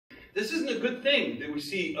This isn't a good thing that we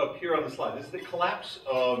see up here on the slide. This is the collapse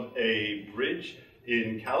of a bridge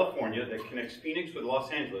in California that connects Phoenix with Los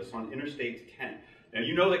Angeles on Interstate 10. Now,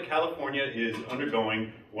 you know that California is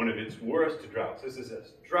undergoing one of its worst droughts. This is a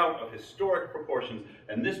drought of historic proportions,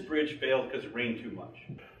 and this bridge failed because it rained too much.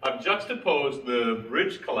 I've juxtaposed the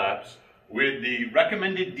bridge collapse with the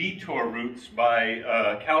recommended detour routes by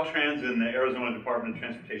Caltrans and the Arizona Department of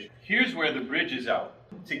Transportation. Here's where the bridge is out.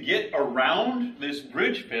 To get around this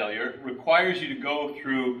bridge failure requires you to go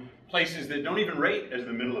through places that don't even rate as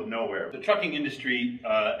the middle of nowhere. The trucking industry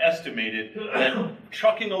estimated that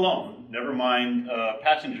trucking alone, never mind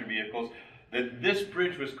passenger vehicles, that this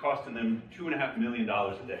bridge was costing them $2.5 million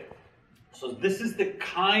a day. So this is the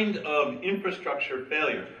kind of infrastructure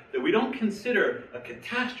failure that we don't consider a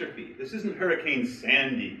catastrophe. This isn't Hurricane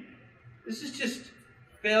Sandy. This is just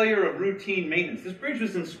failure of routine maintenance. This bridge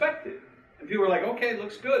was inspected, and people were like, okay, it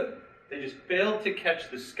looks good. They just failed to catch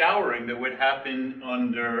the scouring that would happen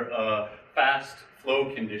under fast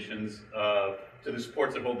flow conditions to the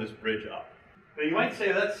supports that hold this bridge up. But you might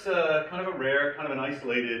say that's kind of a rare, kind of an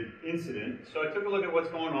isolated incident. So I took a look at what's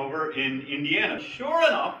going over in Indiana. Sure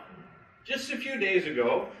enough, just a few days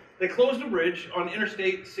ago, they closed a bridge on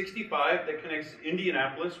Interstate 65 that connects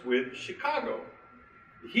Indianapolis with Chicago.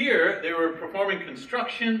 Here, they were performing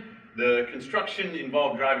construction. The construction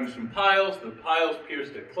involved driving some piles. The piles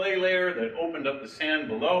pierced a clay layer that opened up the sand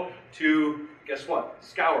below to, guess what?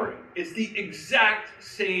 Scouring. It's the exact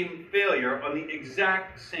same failure on the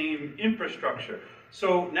exact same infrastructure.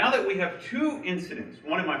 So now that we have two incidents,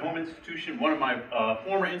 one in my home institution, one in my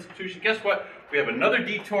former institution, guess what? We have another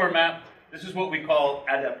detour map. This is what we call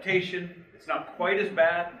adaptation. It's not quite as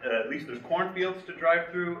bad. At least there's cornfields to drive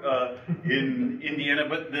through in Indiana,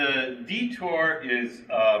 but the detour is,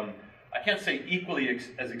 I can't say equally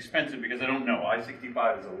as expensive because I don't know.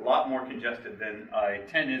 I-65 is a lot more congested than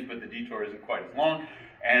I-10 is, but the detour isn't quite as long.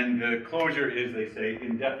 And the closure is, they say,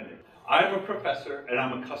 indefinite. I'm a professor and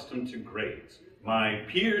I'm accustomed to grades. My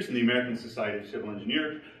peers in the American Society of Civil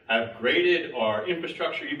Engineers have graded our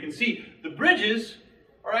infrastructure. You can see the bridges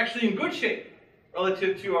are actually in good shape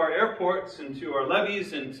relative to our airports and to our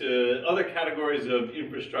levees and to other categories of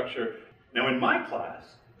infrastructure. Now in my class,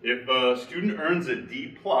 if a student earns a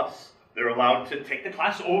D+, they're allowed to take the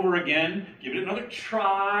class over again, give it another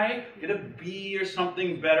try, get a B or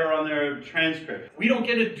something better on their transcript. We don't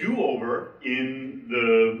get a do-over in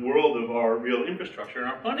the world of our real infrastructure,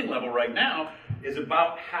 and our funding level right now is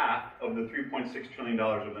about half of the $3.6 trillion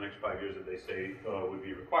over the next 5 years that they say would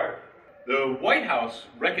be required. The White House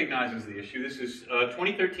recognizes the issue. This is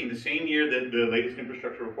 2013, the same year that the latest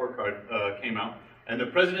infrastructure report card came out. And the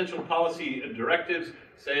presidential policy directives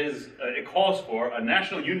says it calls for a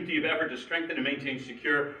national unity of effort to strengthen and maintain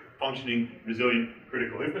secure, functioning, resilient,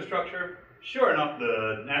 critical infrastructure. Sure enough,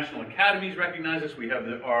 the national academies recognize this. We have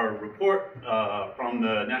our report from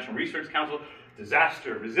the National Research Council,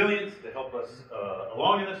 Disaster Resilience, to help us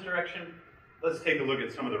along in this direction. Let's take a look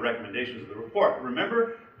at some of the recommendations of the report.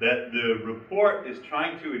 Remember that the report is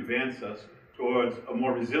trying to advance us towards a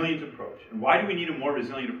more resilient approach. And why do we need a more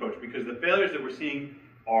resilient approach? Because the failures that we're seeing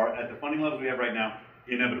are, at the funding levels we have right now,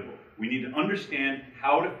 inevitable. We need to understand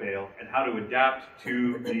how to fail and how to adapt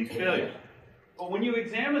to these failures. But when you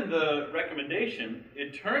examine the recommendation,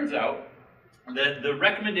 it turns out that the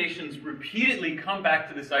recommendations repeatedly come back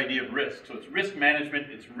to this idea of risk. So it's risk management,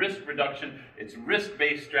 it's risk reduction, it's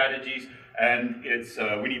risk-based strategies, and it's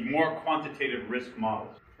we need more quantitative risk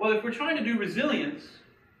models. Well, if we're trying to do resilience,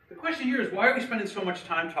 the question here is, why are we spending so much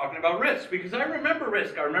time talking about risk? Because I remember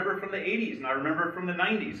risk. I remember it from the 80s, and I remember it from the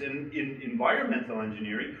 90s. And in environmental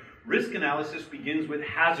engineering, risk analysis begins with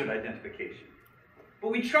hazard identification.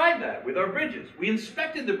 But we tried that with our bridges. We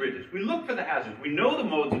inspected the bridges. We looked for the hazards. We know the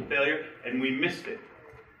modes of failure, and we missed it.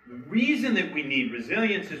 The reason that we need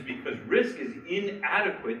resilience is because risk is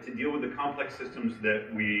inadequate to deal with the complex systems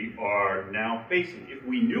that we are now facing. If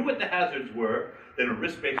we knew what the hazards were, then a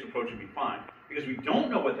risk-based approach would be fine. Because we don't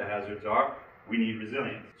know what the hazards are, we need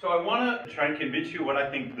resilience. So I want to try and convince you what I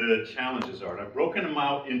think the challenges are. And I've broken them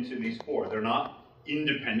out into these four. They're not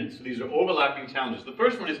independent, so these are overlapping challenges. The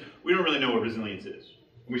first one is we don't really know what resilience is.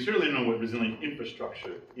 We certainly don't know what resilient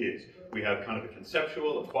infrastructure is. We have kind of a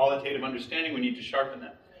conceptual, a qualitative understanding. We need to sharpen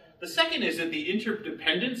that. The second is that the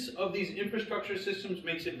interdependence of these infrastructure systems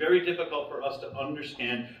makes it very difficult for us to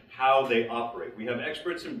understand how they operate. We have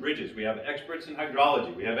experts in bridges, we have experts in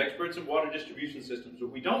hydrology, we have experts in water distribution systems.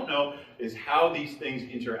 What we don't know is how these things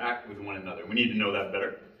interact with one another. We need to know that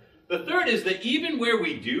better. The third is that even where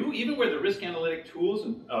we do, even where the risk analytic tools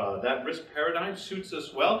and that risk paradigm suits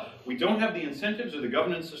us well, we don't have the incentives or the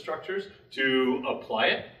governance structures to apply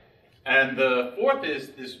it. And the fourth is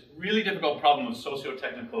this really difficult problem of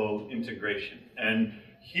socio-technical integration. And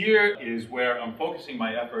here is where I'm focusing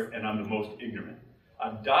my effort and I'm the most ignorant.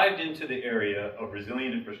 I've dived into the area of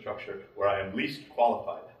resilient infrastructure where I am least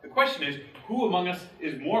qualified. The question is, who among us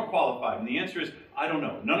is more qualified? And the answer is, I don't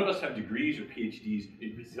know. None of us have degrees or PhDs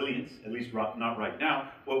in resilience, at least not right now.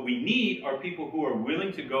 What we need are people who are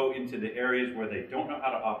willing to go into the areas where they don't know how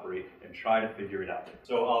to operate and try to figure it out.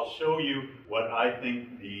 So I'll show you what I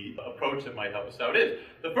think the approach that might help us out is.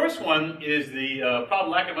 The first one is the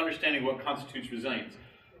lack of understanding what constitutes resilience.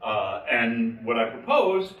 And what I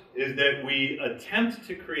propose is that we attempt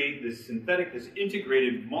to create this synthetic, this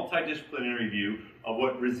integrated, multidisciplinary view of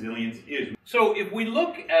what resilience is. So if we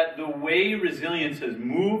look at the way resilience has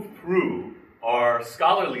moved through our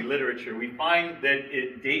scholarly literature, we find that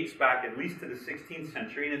it dates back at least to the 16th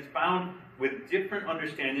century, and it's found with different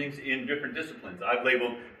understandings in different disciplines. I've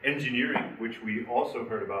labeled engineering, which we also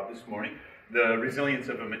heard about this morning, the resilience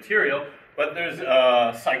of a material, but there's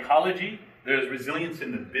psychology. There's resilience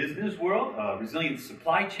in the business world. Resilient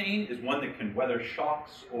supply chain is one that can weather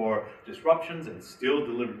shocks or disruptions and still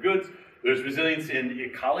deliver goods. There's resilience in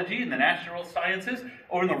ecology and the natural sciences.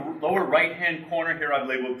 Over in the lower right-hand corner here, I've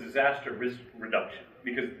labeled disaster risk reduction,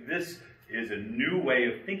 because this is a new way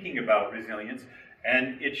of thinking about resilience,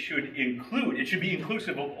 and it should be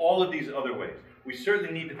inclusive of all of these other ways. We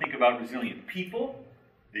certainly need to think about resilient people.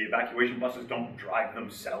 The evacuation buses don't drive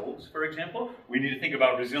themselves, for example. We need to think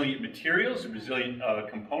about resilient materials, resilient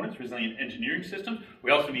components, resilient engineering systems.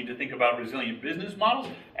 We also need to think about resilient business models,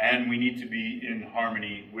 and we need to be in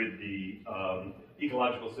harmony with the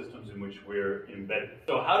ecological systems in which we're embedded.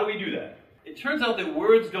 So how do we do that? It turns out that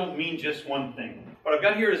words don't mean just one thing. What I've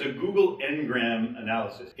got here is a Google Ngram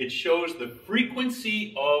analysis. It shows the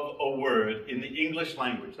frequency of a word in the English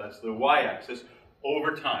language, that's the y-axis,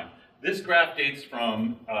 over time. This graph dates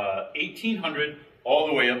from 1800 all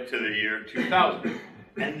the way up to the year 2000.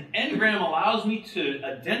 And Ngram allows me to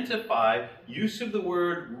identify use of the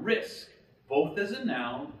word risk, both as a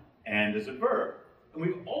noun and as a verb. And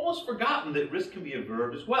we've almost forgotten that risk can be a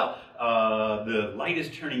verb as well. The light is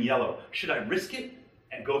turning yellow. Should I risk it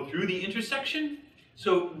and go through the intersection?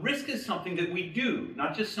 So risk is something that we do,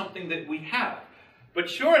 not just something that we have. But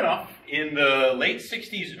sure enough, in the late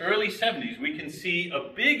 60s, early 70s, we can see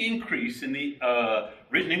a big increase in the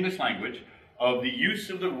written English language of the use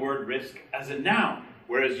of the word risk as a noun,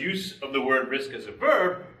 whereas use of the word risk as a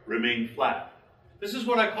verb remained flat. This is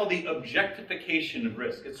what I call the objectification of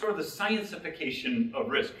risk. It's sort of the scientification of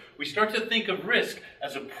risk. We start to think of risk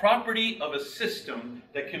as a property of a system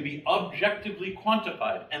that can be objectively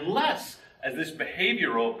quantified, and less as this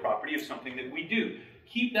behavioral property of something that we do.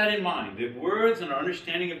 Keep that in mind, that words and our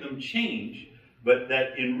understanding of them change, but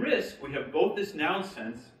that in risk we have both this noun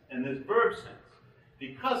sense and this verb sense.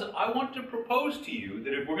 Because I want to propose to you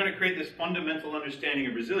that if we're going to create this fundamental understanding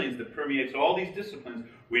of resilience that permeates all these disciplines,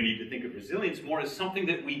 we need to think of resilience more as something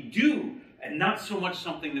that we do and not so much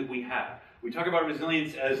something that we have. We talk about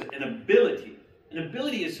resilience as an ability. An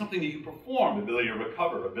ability is something that you perform, ability to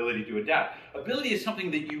recover, ability to adapt. Ability is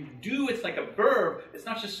something that you do, it's like a verb, it's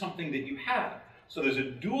not just something that you have. So there's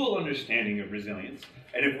a dual understanding of resilience,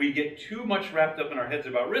 and if we get too much wrapped up in our heads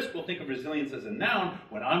about risk, we'll think of resilience as a noun,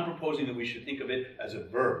 when I'm proposing that we should think of it as a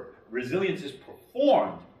verb. Resilience is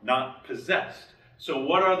performed, not possessed. So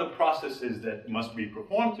what are the processes that must be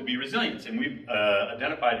performed to be resilient? And we've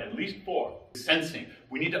identified at least 4. Sensing.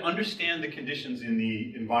 We need to understand the conditions in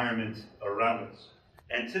the environment around us.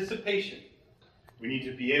 Anticipation. We need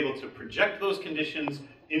to be able to project those conditions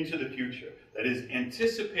into the future. That is,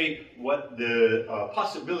 anticipate what the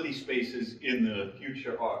possibility spaces in the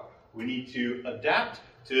future are. We need to adapt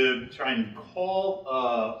to try and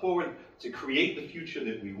call forward to create the future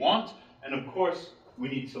that we want. And of course, we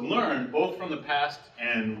need to learn both from the past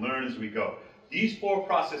and learn as we go. These 4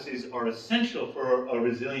 processes are essential for a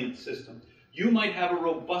resilient system. You might have a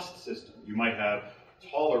robust system. You might have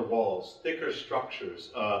taller walls, thicker structures,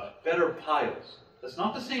 better piles. That's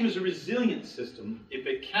not the same as a resilient system. If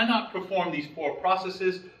it cannot perform these 4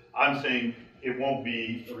 processes, I'm saying it won't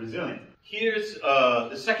be resilient. Here's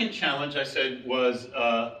the second challenge I said was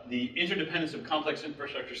the interdependence of complex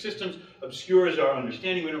infrastructure systems obscures our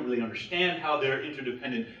understanding. We don't really understand how they're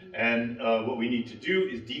interdependent, and what we need to do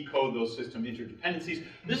is decode those system interdependencies.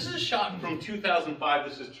 This is a shot from 2005.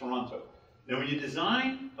 This is Toronto. Now, when you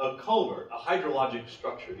design a culvert, a hydrologic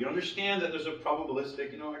structure, you understand that there's a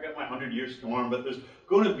probabilistic, I got my 100-year storm, but there's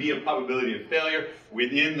going to be a probability of failure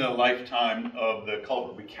within the lifetime of the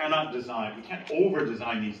culvert. We can't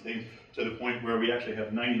over-design these things to the point where we actually have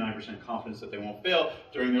 99% confidence that they won't fail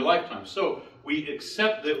during their lifetime. So we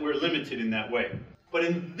accept that we're limited in that way. But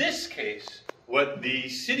in this case, what the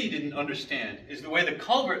city didn't understand is the way the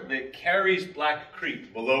culvert that carries Black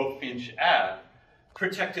Creek below Finch Ave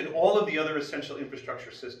protected all of the other essential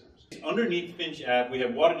infrastructure systems. Underneath Finch Ave, we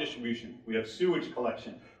have water distribution, we have sewage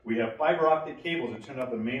collection, we have fiber optic cables. It turned out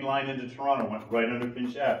the main line into Toronto went right under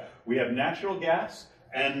Finch Ave. We have natural gas,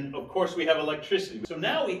 and of course we have electricity. So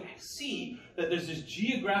now we see that there's this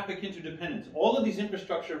geographic interdependence. All of these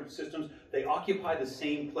infrastructure systems, they occupy the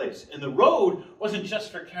same place. And the road wasn't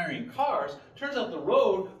just for carrying cars. Turns out the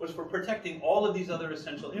road was for protecting all of these other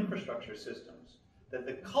essential infrastructure systems. That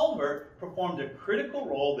the culvert performed a critical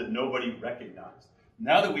role that nobody recognized.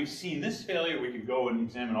 Now that we've seen this failure, we can go and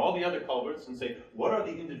examine all the other culverts and say, what are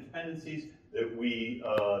the interdependencies that we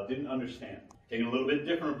didn't understand? Taking a little bit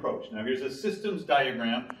different approach. Now here's a systems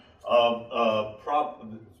diagram of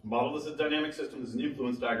model as a dynamic system, this is an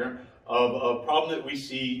influence diagram of a problem that we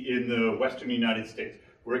see in the western United States.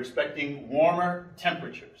 We're expecting warmer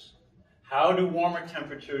temperatures. How do warmer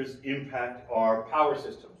temperatures impact our power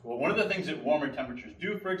systems? Well, one of the things that warmer temperatures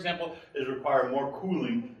do, for example, is require more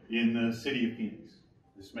cooling in the city of Phoenix.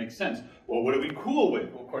 This makes sense. Well, what do we cool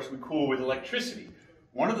with? Well, of course, we cool with electricity.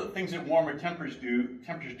 One of the things that warmer temperatures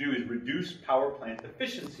do is reduce power plant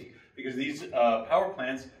efficiency, because these power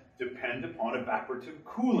plants depend upon evaporative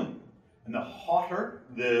cooling. And the hotter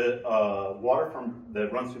the water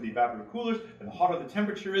that runs through the evaporative coolers, and the hotter the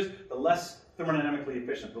temperature is, the less thermodynamically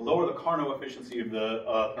efficient, the lower the Carnot efficiency of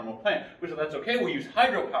the thermal plant. Which, if that's okay, we'll use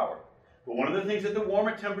hydropower. But one of the things that the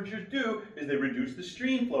warmer temperatures do is they reduce the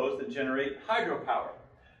stream flows that generate hydropower.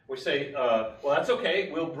 We say, well, that's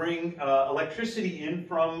okay, we'll bring electricity in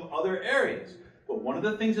from other areas. But one of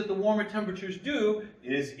the things that the warmer temperatures do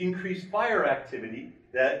is increase fire activity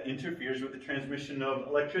that interferes with the transmission of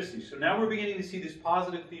electricity. So now we're beginning to see this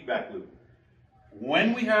positive feedback loop.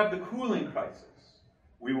 When we have the cooling crisis,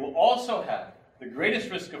 we will also have the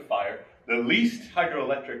greatest risk of fire, the least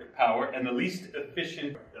hydroelectric power, and the least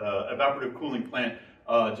efficient evaporative cooling plant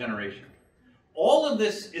generation. All of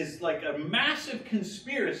this is like a massive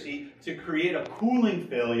conspiracy to create a cooling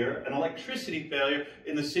failure, an electricity failure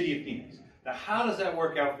in the city of Phoenix. Now, how does that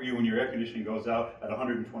work out for you when your air conditioning goes out at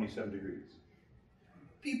 127 degrees?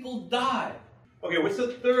 People die. Okay, what's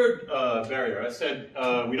the third barrier? I said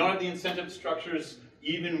we don't have the incentive structures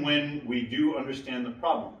even when we do understand the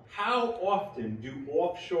problem. How often do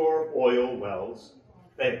offshore oil wells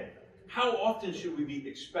fail? How often should we be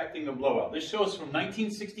expecting a blowout? This shows from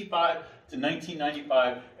 1965 to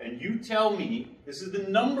 1995, and you tell me, this is the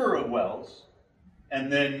number of wells,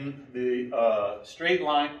 and then the straight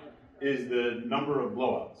line is the number of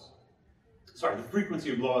blowouts. Sorry, the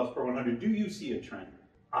frequency of blowouts per 100. Do you see a trend?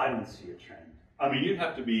 I don't see a trend. I mean, you'd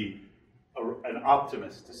have to be an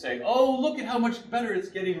optimist to say, oh, look at how much better it's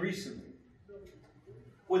getting recently.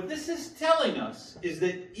 What this is telling us is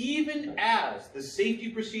that even as the safety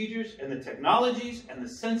procedures and the technologies and the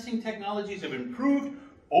sensing technologies have improved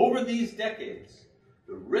over these decades,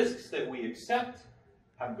 the risks that we accept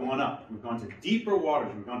have gone up. We've gone to deeper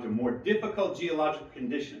waters, we've gone to more difficult geological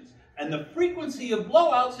conditions, and the frequency of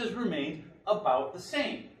blowouts has remained about the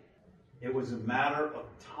same. It was a matter of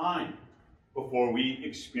time before we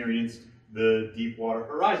experienced the deep water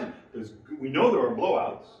horizon. We know there are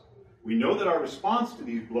blowouts. We know that our response to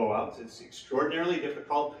these blowouts is extraordinarily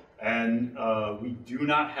difficult, and we do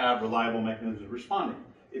not have reliable mechanisms of responding.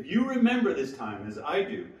 If you remember this time, as I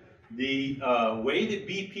do, the way that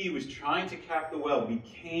BP was trying to cap the well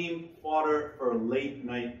became fodder for late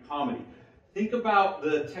night comedy. Think about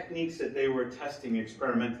the techniques that they were testing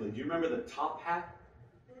experimentally. Do you remember the top hat?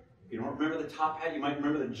 If you don't remember the top hat, you might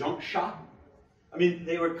remember the jump shot. I mean,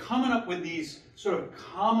 they were coming up with these sort of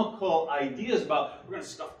comical ideas about, we're going to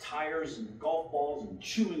stuff tires and golf balls and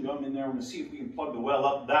chewing gum in there. We're going to see if we can plug the well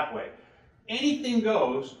up that way. Anything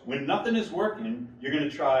goes. When nothing is working, you're going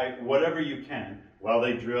to try whatever you can while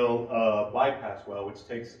they drill a bypass well, which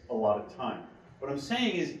takes a lot of time. What I'm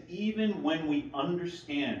saying is, even when we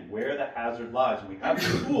understand where the hazard lies, and we have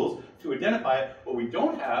the tools to identify it, what we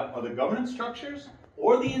don't have are the governance structures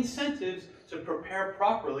or the incentives to prepare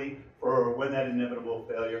properly for when that inevitable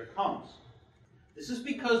failure comes. This is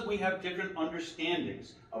because we have different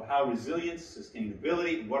understandings of how resilience,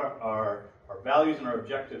 sustainability, what our values and our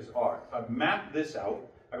objectives are. I've mapped this out.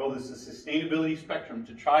 I call this the sustainability spectrum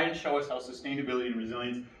to try and show us how sustainability and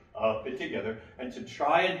resilience fit together, and to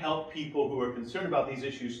try and help people who are concerned about these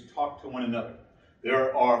issues talk to one another.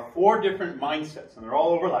 There are 4 different mindsets, and they're all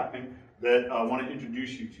overlapping, that I want to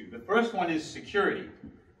introduce you to. The first one is security.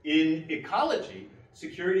 In ecology,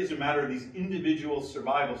 security is a matter of these individual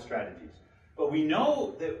survival strategies. But we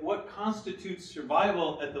know that what constitutes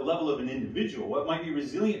survival at the level of an individual, what might be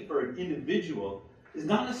resilient for an individual, is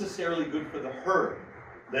not necessarily good for the herd.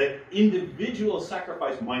 That individual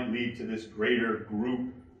sacrifice might lead to this greater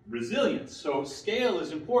group resilience. So scale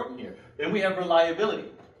is important here. Then we have reliability.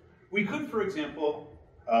 We could, for example,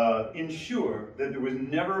 ensure that there was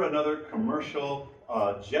never another commercial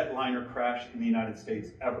jetliner crash in the United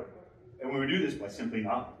States ever. And we would do this by simply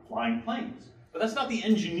not flying planes. But that's not the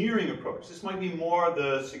engineering approach. This might be more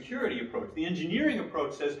the security approach. The engineering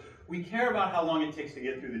approach says we care about how long it takes to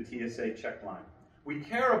get through the TSA check line. We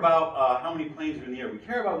care about how many planes are in the air. We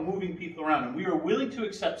care about moving people around. And we are willing to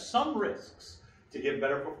accept some risks to get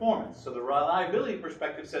better performance. So the reliability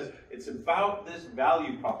perspective says it's about this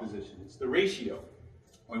value proposition. It's the ratio.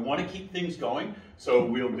 We want to keep things going, so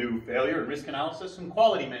we'll do failure and risk analysis and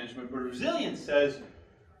quality management. But resilience says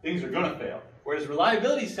things are going to fail. Whereas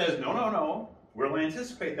reliability says, no, no, no, we'll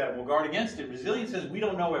anticipate that, we'll guard against it. Resilience says we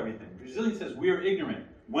don't know everything. Resilience says we are ignorant.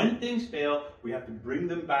 When things fail, we have to bring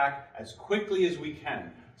them back as quickly as we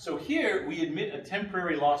can. So here, we admit a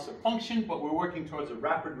temporary loss of function, but we're working towards a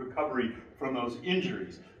rapid recovery from those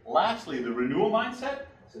injuries. Lastly, the renewal mindset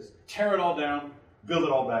says tear it all down, build it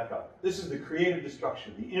all back up. This is the creative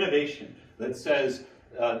destruction, the innovation that says,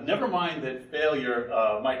 never mind that failure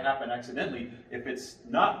might happen accidentally. If it's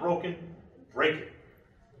not broken, break it.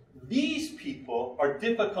 These people are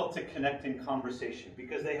difficult to connect in conversation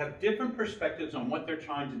because they have different perspectives on what they're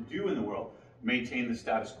trying to do in the world. Maintain the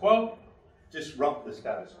status quo, disrupt the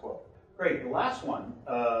status quo. Great, the last one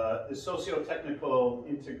is socio-technical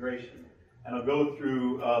integration. And I'll go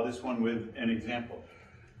through this one with an example.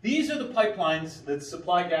 These are the pipelines that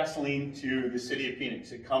supply gasoline to the city of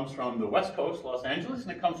Phoenix. It comes from the West Coast, Los Angeles,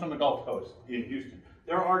 and it comes from the Gulf Coast in Houston.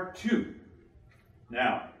 There are two.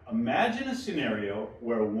 Now, imagine a scenario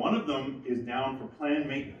where one of them is down for planned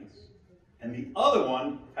maintenance and the other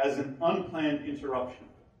one has an unplanned interruption.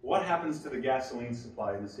 What happens to the gasoline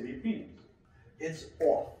supply in the city of Phoenix? It's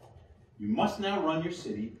off. You must now run your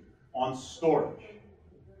city on storage.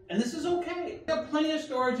 And this is okay. We have plenty of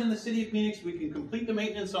storage in the city of Phoenix. We can complete the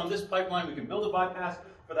maintenance on this pipeline. We can build a bypass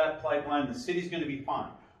for that pipeline. The city's going to be fine.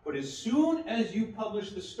 But as soon as you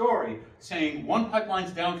publish the story saying one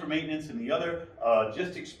pipeline's down for maintenance and the other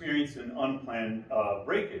just experienced an unplanned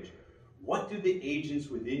breakage, what do the agents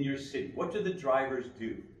within your city, what do the drivers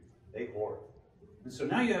do? They hoard. And so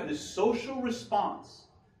now you have this social response,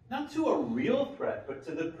 not to a real threat, but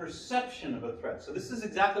to the perception of a threat. So this is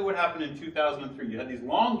exactly what happened in 2003. You had these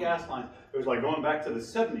long gas lines. It was like going back to the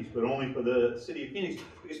 70s, but only for the city of Phoenix,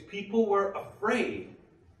 because people were afraid,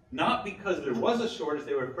 not because there was a shortage,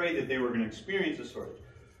 they were afraid that they were going to experience a shortage.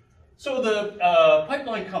 So the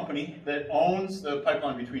pipeline company that owns the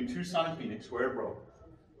pipeline between Tucson and Phoenix, where it broke,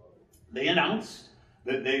 they announced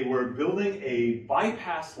that they were building a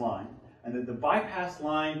bypass line and that the bypass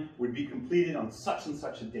line would be completed on such and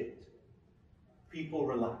such a date. People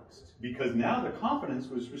relaxed because now their confidence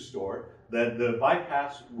was restored that the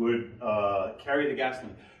bypass would carry the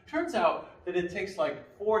gasoline. Turns out that it takes like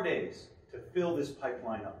 4 days to fill this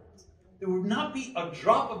pipeline up. There would not be a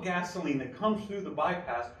drop of gasoline that comes through the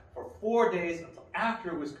bypass for 4 days until after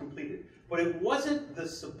it was completed. But it wasn't the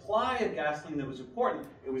supply of gasoline that was important,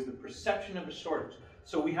 it was the perception of a shortage.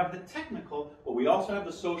 So we have the technical, but we also have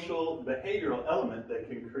the social, behavioral element that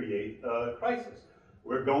can create a crisis.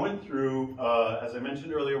 We're going through, as I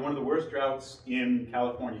mentioned earlier, one of the worst droughts in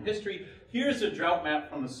California history. Here's a drought map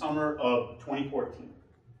from the summer of 2014.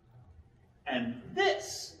 And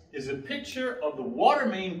this is a picture of the water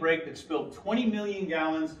main break that spilled 20 million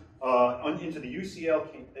gallons into the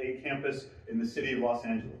UCLA campus in the city of Los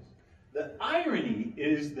Angeles. The irony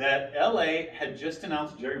is that LA had just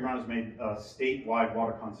announced, Jerry Brown has made statewide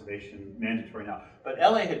water conservation mandatory now, but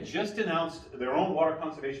LA had just announced their own water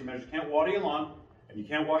conservation measures. You can't water your lawn and you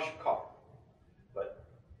can't wash your car. But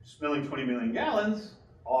spilling 20 million gallons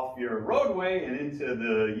off your roadway and into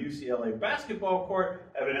the UCLA basketball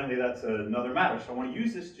court, evidently that's another matter. So I want to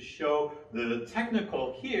use this to show the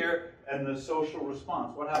technical here and the social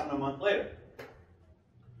response. What happened a month later?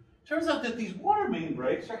 Turns out that these water main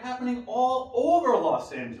breaks are happening all over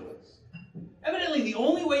Los Angeles. Evidently, the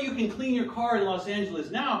only way you can clean your car in Los Angeles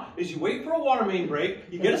now is you wait for a water main break,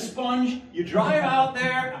 you get a sponge, you drive out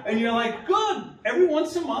there, and you're like, good, every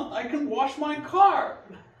once a month I can wash my car.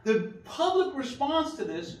 The public response to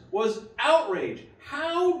this was outrage.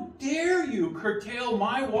 How dare you curtail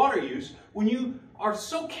my water use when you are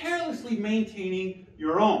so carelessly maintaining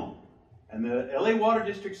your own? And the LA Water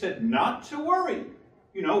District said, not to worry.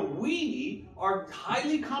 You know, we are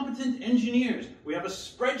highly competent engineers. We have a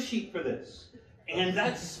spreadsheet for this. And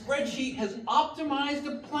that spreadsheet has optimized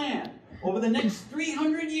a plan. Over the next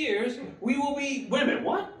 300 years, we will be, wait a minute,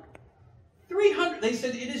 what? 300, they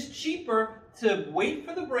said it is cheaper to wait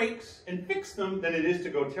for the breaks and fix them than it is to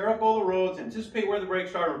go tear up all the roads, anticipate where the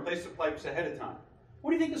breaks are, and replace the pipes ahead of time.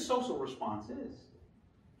 What do you think the social response is?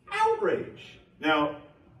 Outrage. Now,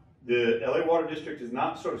 the LA Water District is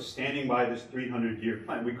not sort of standing by this 300-year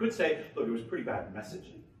plan. We could say, look, it was pretty bad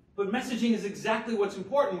messaging. But messaging is exactly what's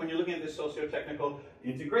important when you're looking at this socio-technical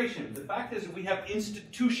integration. The fact is that we have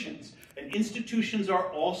institutions, and institutions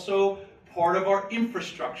are also part of our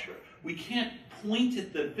infrastructure. We can't point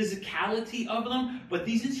at the physicality of them, but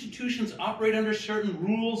these institutions operate under certain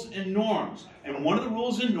rules and norms. And one of the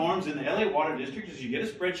rules and norms in the LA Water District is you get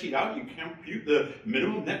a spreadsheet out, you compute the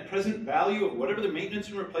minimum net present value of whatever the maintenance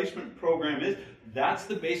and replacement program is. That's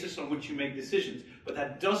the basis on which you make decisions. But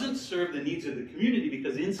that doesn't serve the needs of the community,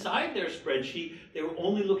 because inside their spreadsheet, they were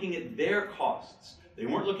only looking at their costs. They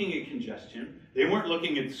weren't looking at congestion. They weren't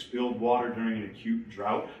looking at spilled water during an acute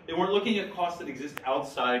drought. They weren't looking at costs that exist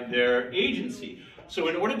outside their agency. So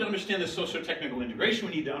in order to understand the socio-technical integration,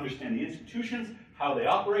 we need to understand the institutions, how they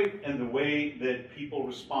operate, and the way that people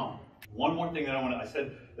respond. One more thing that I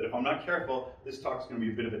said that if I'm not careful, this talk's going to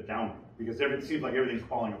be a bit of a downer, because it seems like everything's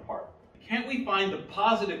falling apart. Can't we find the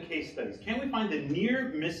positive case studies? Can't we find the near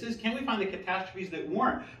misses? Can't we find the catastrophes that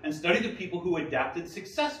weren't? And study the people who adapted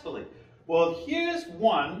successfully? Well, here's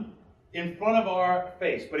one in front of our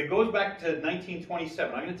face, but it goes back to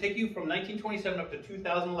 1927. I'm going to take you from 1927 up to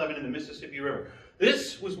 2011 in the Mississippi River.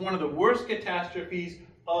 This was one of the worst catastrophes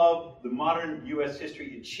of the modern U.S.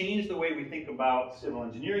 history. It changed the way we think about civil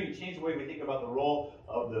engineering. It changed the way we think about the role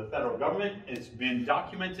of the federal government. It's been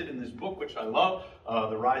documented in this book, which I love,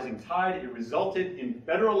 The Rising Tide. It resulted in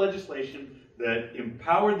federal legislation that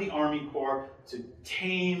empowered the Army Corps to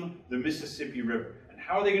tame the Mississippi River. And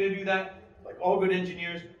how are they going to do that? Like all good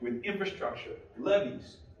engineers, with infrastructure,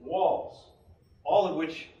 levees, walls, all of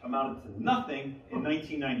which amounted to nothing in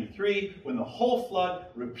 1993 when the whole flood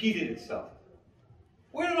repeated itself.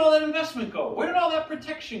 Where did all that investment go? Where did all that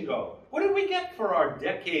protection go? What did we get for our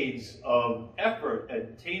decades of effort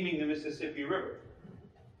at taming the Mississippi River?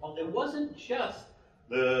 Well, it wasn't just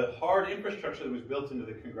the hard infrastructure that was built into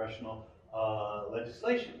the congressional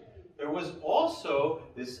legislation. There was also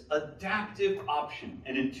this adaptive option.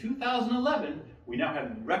 And in 2011, we now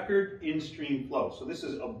had record in-stream flow. So this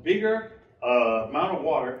is a bigger amount of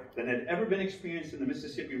water than had ever been experienced in the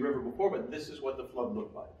Mississippi River before, but this is what the flood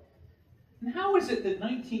looked like. And how is it that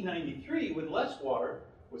 1993, with less water,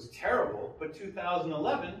 was terrible, but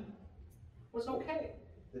 2011 was okay?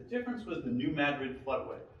 The difference was the New Madrid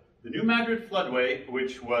floodway. The New Madrid floodway,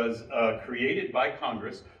 which was created by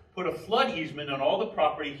Congress, put a flood easement on all the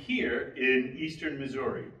property here in eastern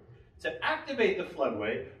Missouri. To activate the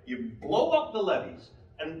floodway, you blow up the levees.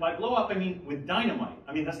 And by blow up, I mean with dynamite.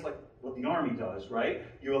 I mean, that's like what the Army does, right?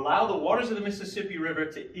 You allow the waters of the Mississippi River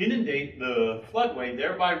to inundate the floodway,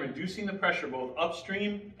 thereby reducing the pressure both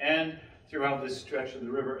upstream and throughout this stretch of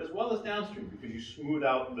the river, as well as downstream, because you smooth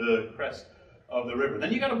out the crest of the river.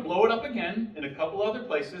 Then you got to blow it up again in a couple other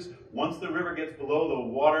places once the river gets below the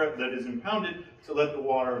water that is impounded to let the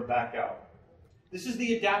water back out. This is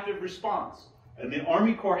the adaptive response. And the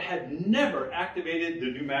Army Corps had never activated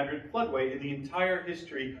the New Madrid floodway in the entire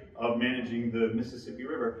history of managing the Mississippi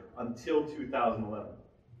River until 2011.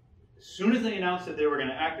 As soon as they announced that they were going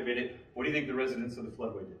to activate it, what do you think the residents of the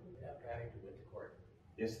floodway did? Went to court.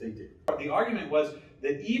 Yes, they did. The argument was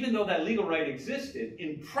that even though that legal right existed,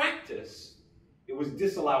 in practice, it was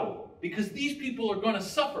disallowable. Because these people are going to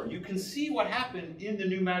suffer. You can see what happened in the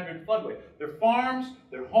New Madrid floodway. Their farms,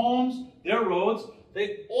 their homes, their roads,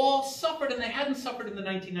 they all suffered, and they hadn't suffered in the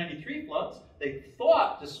 1993 floods. They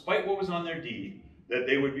thought, despite what was on their deed, that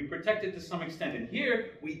they would be protected to some extent. And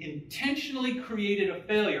here, we intentionally created a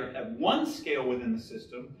failure at one scale within the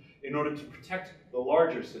system in order to protect the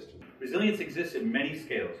larger system. Resilience exists at many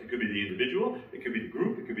scales. It could be the individual, it could be the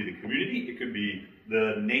group, it could be the community, it could be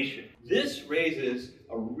the nation. This raises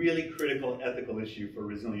a really critical ethical issue for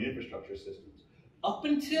resilient infrastructure systems. Up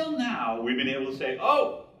until now, we've been able to say,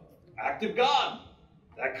 oh, act of God.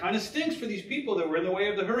 That kind of stinks for these people that were in the way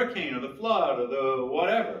of the hurricane or the flood or the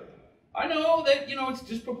whatever. I know that, it's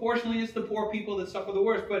disproportionately, it's the poor people that suffer the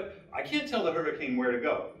worst, but I can't tell the hurricane where to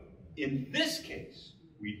go. In this case,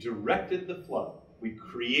 we directed the flood. We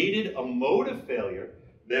created a mode of failure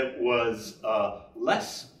that was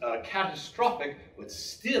less catastrophic, but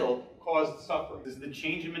still caused suffering. This is the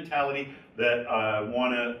change in mentality that I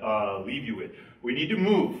want to leave you with. We need to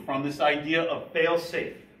move from this idea of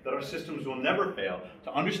fail-safe, that our systems will never fail,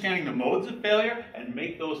 to understanding the modes of failure and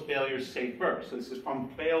make those failures safer. So this is from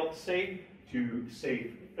fail-safe to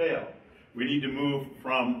safe-fail. We need to move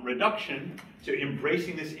from reduction to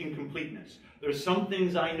embracing this incompleteness. There's some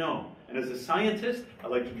things I know, And as a scientist, I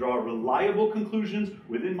like to draw reliable conclusions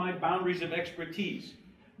within my boundaries of expertise.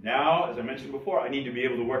 Now, as I mentioned before, I need to be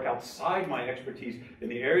able to work outside my expertise in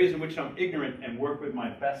the areas in which I'm ignorant and work with my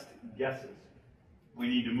best guesses. We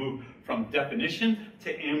need to move from definition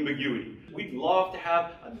to ambiguity. We'd love to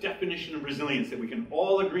have a definition of resilience that we can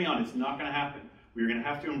all agree on. It's not going to happen. We're going to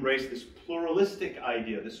have to embrace this pluralistic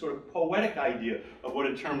idea, this sort of poetic idea of what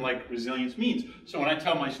a term like resilience means. So when I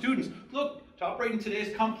tell my students, look, to operate in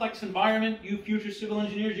today's complex environment, you future civil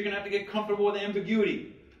engineers, you're going to have to get comfortable with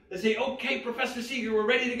ambiguity. They say, okay, Professor Seager, we're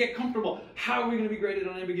ready to get comfortable. How are we going to be graded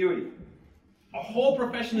on ambiguity? A whole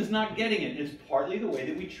profession is not getting it. It's partly the way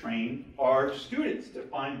that we train our students to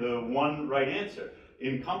find the one right answer.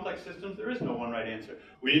 In complex systems, there is no one right answer.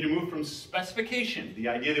 We need to move from specification, the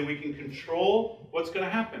idea that we can control what's going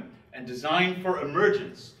to happen, and design for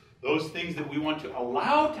emergence, those things that we want to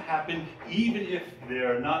allow to happen even if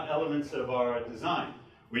they're not elements of our design.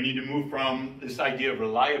 We need to move from this idea of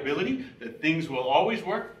reliability, that things will always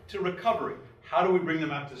work, to recovery. How do we bring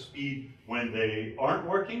them up to speed when they aren't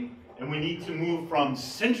working? And we need to move from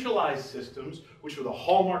centralized systems, which were the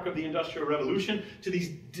hallmark of the Industrial Revolution, to these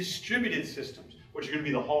distributed systems, which are going to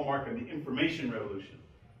be the hallmark of the Information Revolution.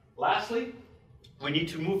 Lastly, we need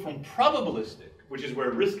to move from probabilistic, which is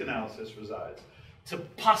where risk analysis resides, to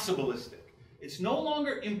possibilistic. It's no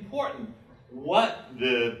longer important what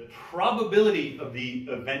the probability of the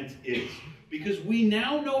event is, because we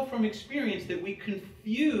now know from experience that we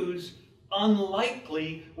confuse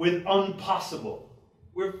unlikely with impossible.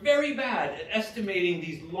 We're very bad at estimating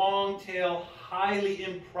these long-tail, highly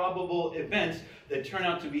improbable events that turn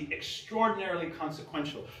out to be extraordinarily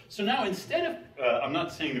consequential. So now instead of, I'm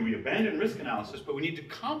not saying that we abandon risk analysis, but we need to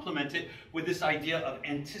complement it with this idea of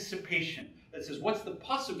anticipation that says, what's the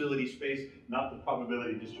possibility space, not the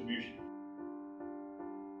probability distribution.